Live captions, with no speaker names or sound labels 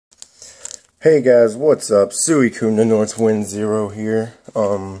Hey guys, what's up? Suicune the North Wind Zero here.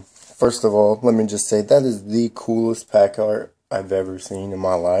 First of all, let me just say that is the coolest pack art I've ever seen in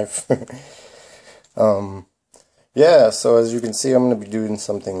my life. Yeah, so as you can see, I'm going to be doing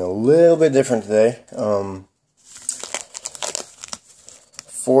something a little bit different today.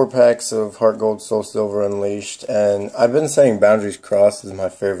 4 packs of Heartgold Soulsilver Unleashed, and I've been saying Boundaries Crossed is my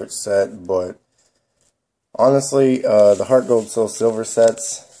favorite set, but honestly, the Heartgold Soulsilver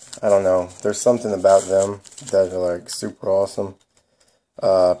sets, I don't know, there's something about them that are like super awesome.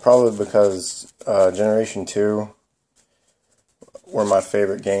 Probably because Generation 2 were my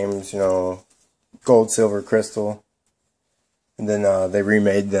favorite games, you know, Gold, Silver, Crystal. And then they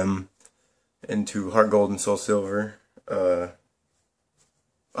remade them into Heartgold and Soulsilver.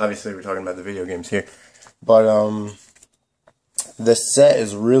 Obviously we're talking about the video games here. But this set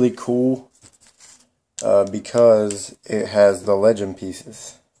is really cool because it has the legend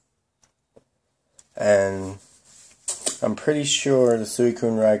pieces. And I'm pretty sure the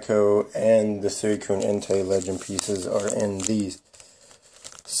Suicune Raikou and the Suicune Entei legend pieces are in these.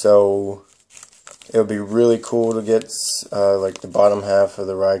 So it would be really cool to get like the bottom half of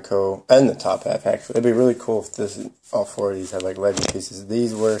the Raikou, and the top half actually. It'd be really cool if all 4 of these had like legend pieces.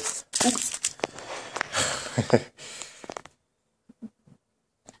 These were,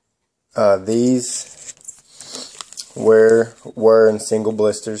 these were in single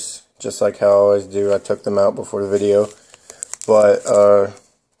blisters, just like how I always do. I took them out before the video. But, I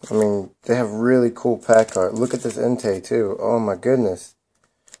mean, they have really cool pack art. Look at this Entei, too. Oh, my goodness.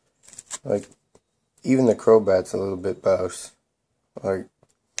 Like, even the Crobat's a little bit boss. Like,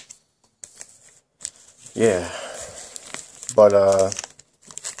 yeah. But,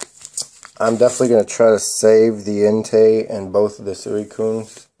 I'm definitely going to try to save the Entei and both of the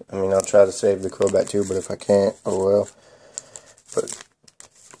Suicunes. I mean, I'll try to save the Crobat, too, but if I can't, oh well. But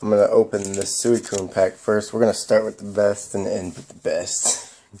I'm going to open this Suicune pack first. We're going to start with the best and end with the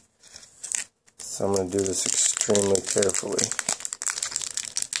best. So I'm going to do this extremely carefully.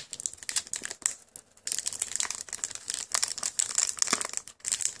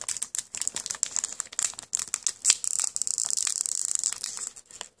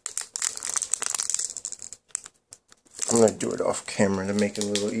 I'm going to do it off camera to make it a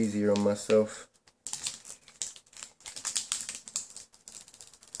little easier on myself.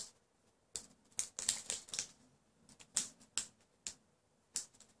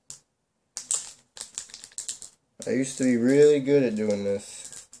 I used to be really good at doing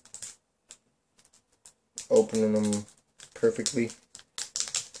this, opening them perfectly.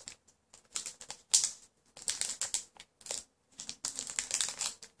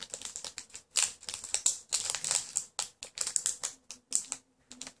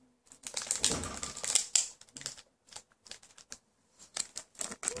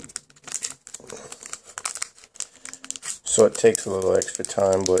 So it takes a little extra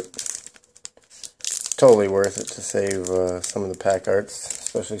time, but totally worth it to save some of the pack arts,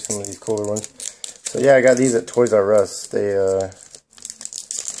 especially some of these cooler ones. So yeah, I got these at Toys R Us. They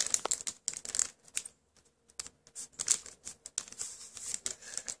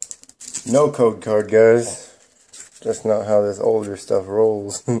no code card, guys. Just not how this older stuff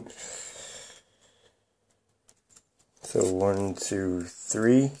rolls. So 1, 2,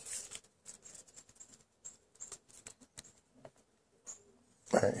 3.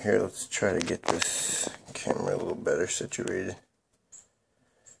 Alright, here, let's try to get this camera a little better situated.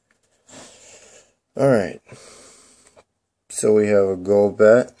 Alright, so we have a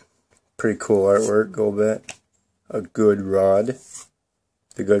Golbat, pretty cool artwork, Golbat, a Good Rod,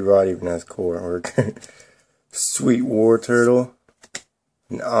 the Good Rod even has cool artwork, Sweet War Turtle,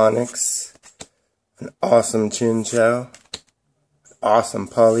 an Onyx, an awesome Chinchou, awesome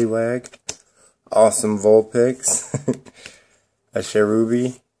Poliwag, awesome Vulpix, a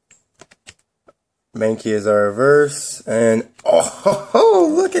Cherubi, Mankey is our reverse, and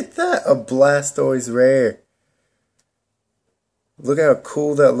oh, look at that, a Blastoise rare. Look how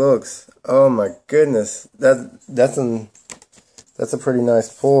cool that looks. Oh my goodness, that's a pretty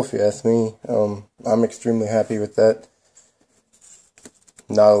nice pull if you ask me. I'm extremely happy with that.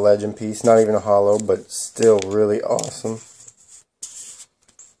 Not a legend piece, not even a holo, but still really awesome.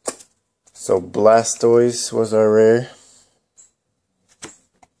 So Blastoise was our rare.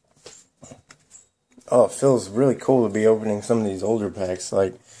 Oh, it feels really cool to be opening some of these older packs.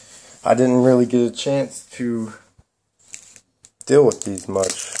 Like, I didn't really get a chance to deal with these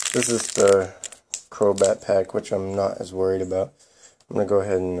much. This is the Crobat pack, which I'm not as worried about. I'm going to go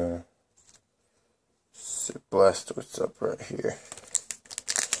ahead and blast what's up right here.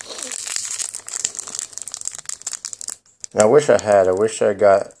 I wish I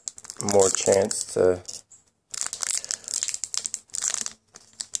got more chance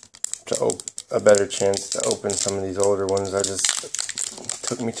a better chance to open some of these older ones. It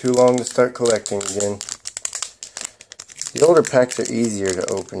took me too long to start collecting again. The older packs are easier to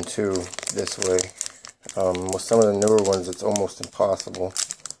open too this way. With some of the newer ones, it's almost impossible.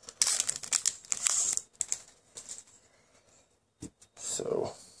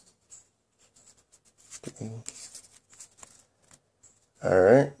 So,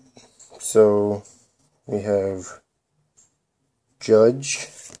 alright, so we have Judge,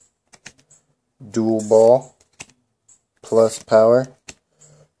 Dual Ball, Plus Power,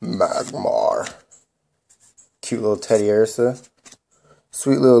 Magmar, cute little Teddy Ursa,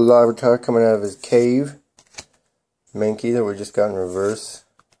 sweet little Larvitar coming out of his cave, Mankey that we just got in reverse,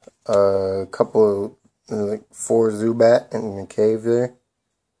 a couple of, like 4 Zubat in the cave there,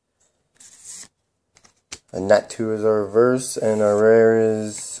 a Natu is our reverse, and our rare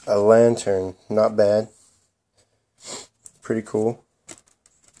is a Lantern. Not bad. Pretty cool.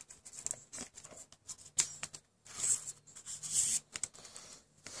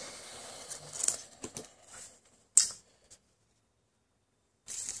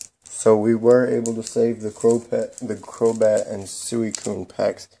 So we were able to save the Crobat and Suicune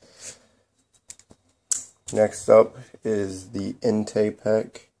packs. Next up is the Entei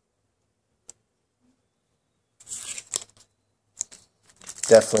pack.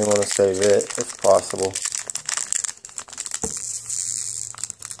 Definitely want to save it if possible.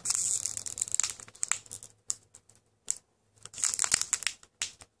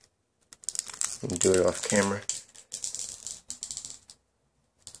 Let me do it off camera.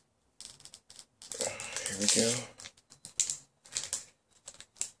 Here we go.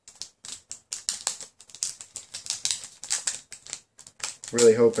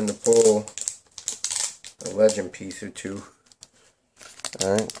 Really hoping to pull a legend piece or two.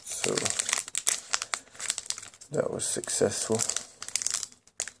 Alright, so that was successful.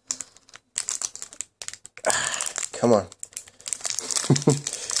 Come on.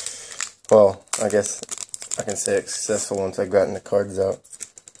 Well, I guess I can say it's successful once I've gotten the cards out.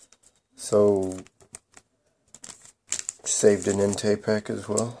 So, saved an Entei pack as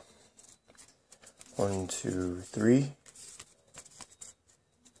well. 1, 2, 3.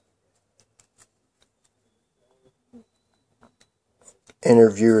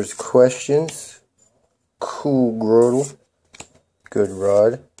 Interviewers' questions. Cool Grotle. Good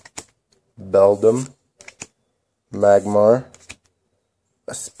Rod. Beldum. Magmar.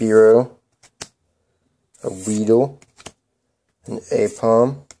 A Spearow. A Weedle. An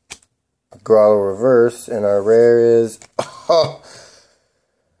Apom. A Grotto reverse. And our rare is... Oh!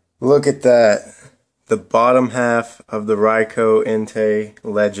 Look at that. The bottom half of the Raikou Entei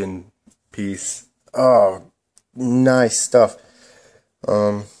Legend piece. Oh, nice stuff.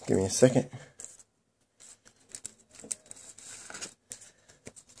 Give me a second.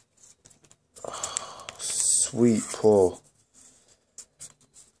 Oh, sweet pull.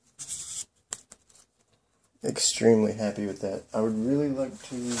 Extremely happy with that. I would really like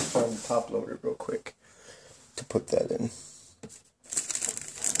to find the top loader real quick to put that in.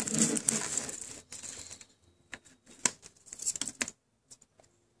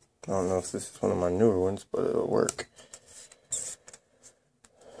 I don't know if this is one of my newer ones, but it'll work.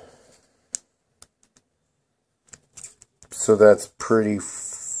 So that's pretty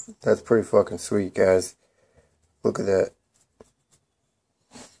fucking sweet, guys. Look at that.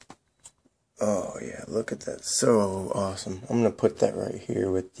 Oh yeah, look at that. So awesome. I'm gonna put that right here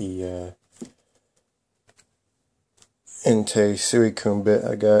with the Entei Suicune bit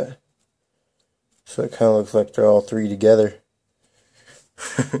I got. So it kind of looks like they're all three together.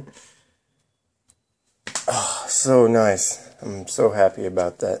 Oh, so nice. I'm so happy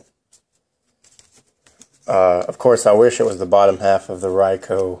about that. Of course, I wish it was the bottom half of the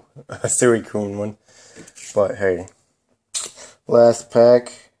Raikou Suicune one. But hey. Last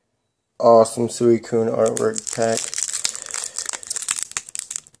pack. Awesome Suicune artwork pack.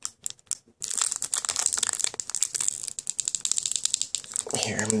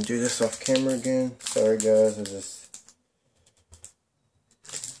 Here, I'm going to do this off camera again. Sorry guys, this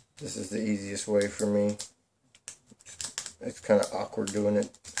is the easiest way for me. It's kind of awkward doing it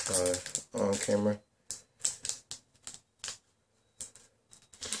on camera.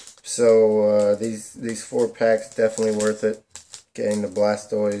 So these 4 packs definitely worth it. Getting the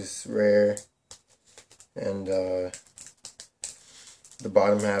Blastoise rare and the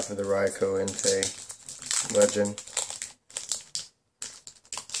bottom half of the Raikou Entei Legend.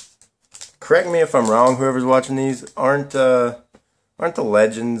 Correct me if I'm wrong, whoever's watching these. Aren't the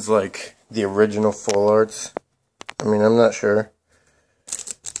Legends like the original full arts? I mean, I'm not sure,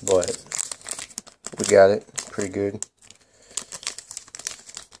 but we got it pretty good.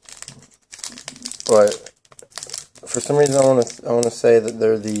 But for some reason, I want to say that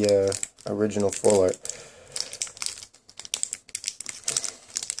they're the original full art.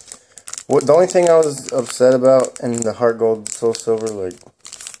 The only thing I was upset about in the Heartgold Soulsilver, like,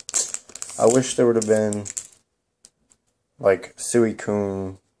 I wish there would have been like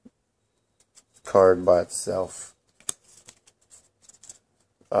Suicune card by itself.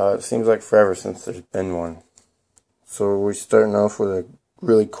 It seems like forever since there's been one. So we're starting off with a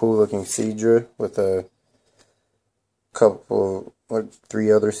really cool looking Seadra with a couple, like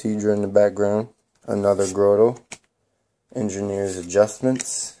 3 other Seadra in the background. Another Grotto. Engineer's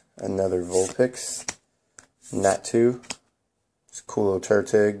Adjustments. Another Vulpix. Natu. It's a cool little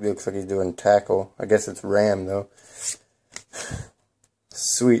Turtig. Looks like he's doing tackle. I guess it's Ram though.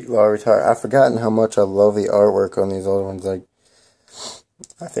 Sweet Larvitar. I've forgotten how much I love the artwork on these other ones. Like,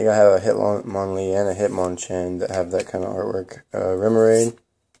 I think I have a Hitmonlee and a Hitmonchan that have that kind of artwork. Remoraid.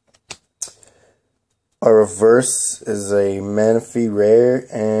 Our reverse is a Manaphy rare,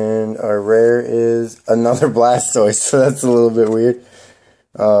 and our rare is another Blastoise, so that's a little bit weird.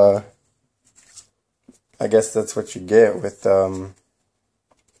 I guess that's what you get with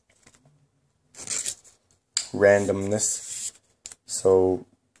randomness. So,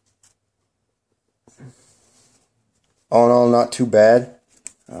 all in all, not too bad.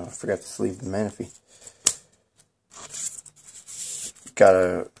 I forgot to sleeve the Manaphy.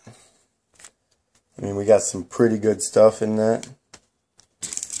 We got some pretty good stuff in that.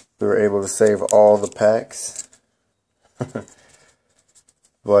 We were able to save all the packs.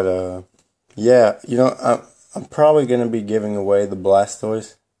 But, yeah, you know, I'm probably going to be giving away the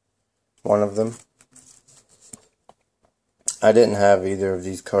Blastoise. One of them. I didn't have either of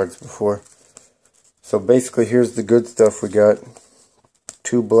these cards before. So basically, here's the good stuff we got.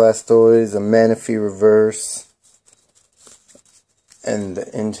 2 Blastoise, a Manaphy reverse, and the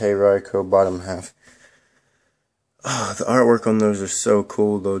Entei Raikou bottom half. Oh, the artwork on those are so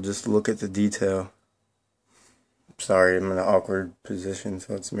cool though. Just look at the detail. Sorry, I'm in an awkward position,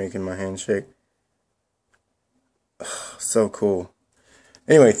 so it's making my hand shake. Oh, so cool.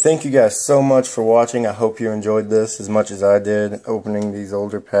 Anyway, thank you guys so much for watching. I hope you enjoyed this as much as I did, opening these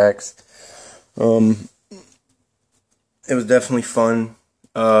older packs. It was definitely fun.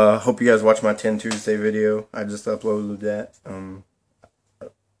 Hope you guys watch my 10 Tuesday video. I just uploaded that. I'm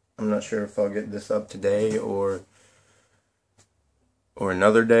not sure if I'll get this up today or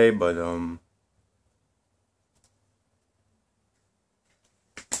another day, but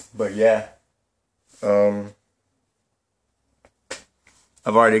yeah.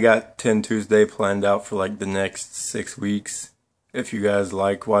 I've already got 10 Tuesday planned out for like the next 6 weeks. If you guys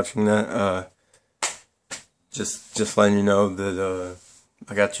like watching that, just letting you know that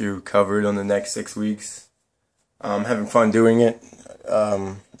I got you covered on the next 6 weeks. I'm having fun doing it.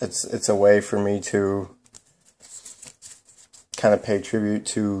 It's a way for me to kind of pay tribute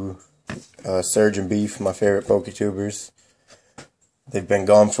to Surge and Beef, my favorite PokeTubers. They've been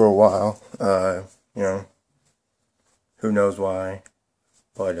gone for a while. You know, who knows why.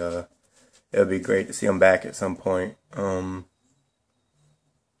 But it'll be great to see them back at some point.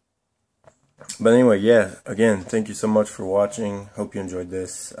 But anyway, yeah, again, thank you so much for watching. Hope you enjoyed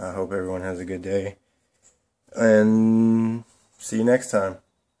this. I hope everyone has a good day. And see you next time.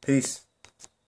 Peace.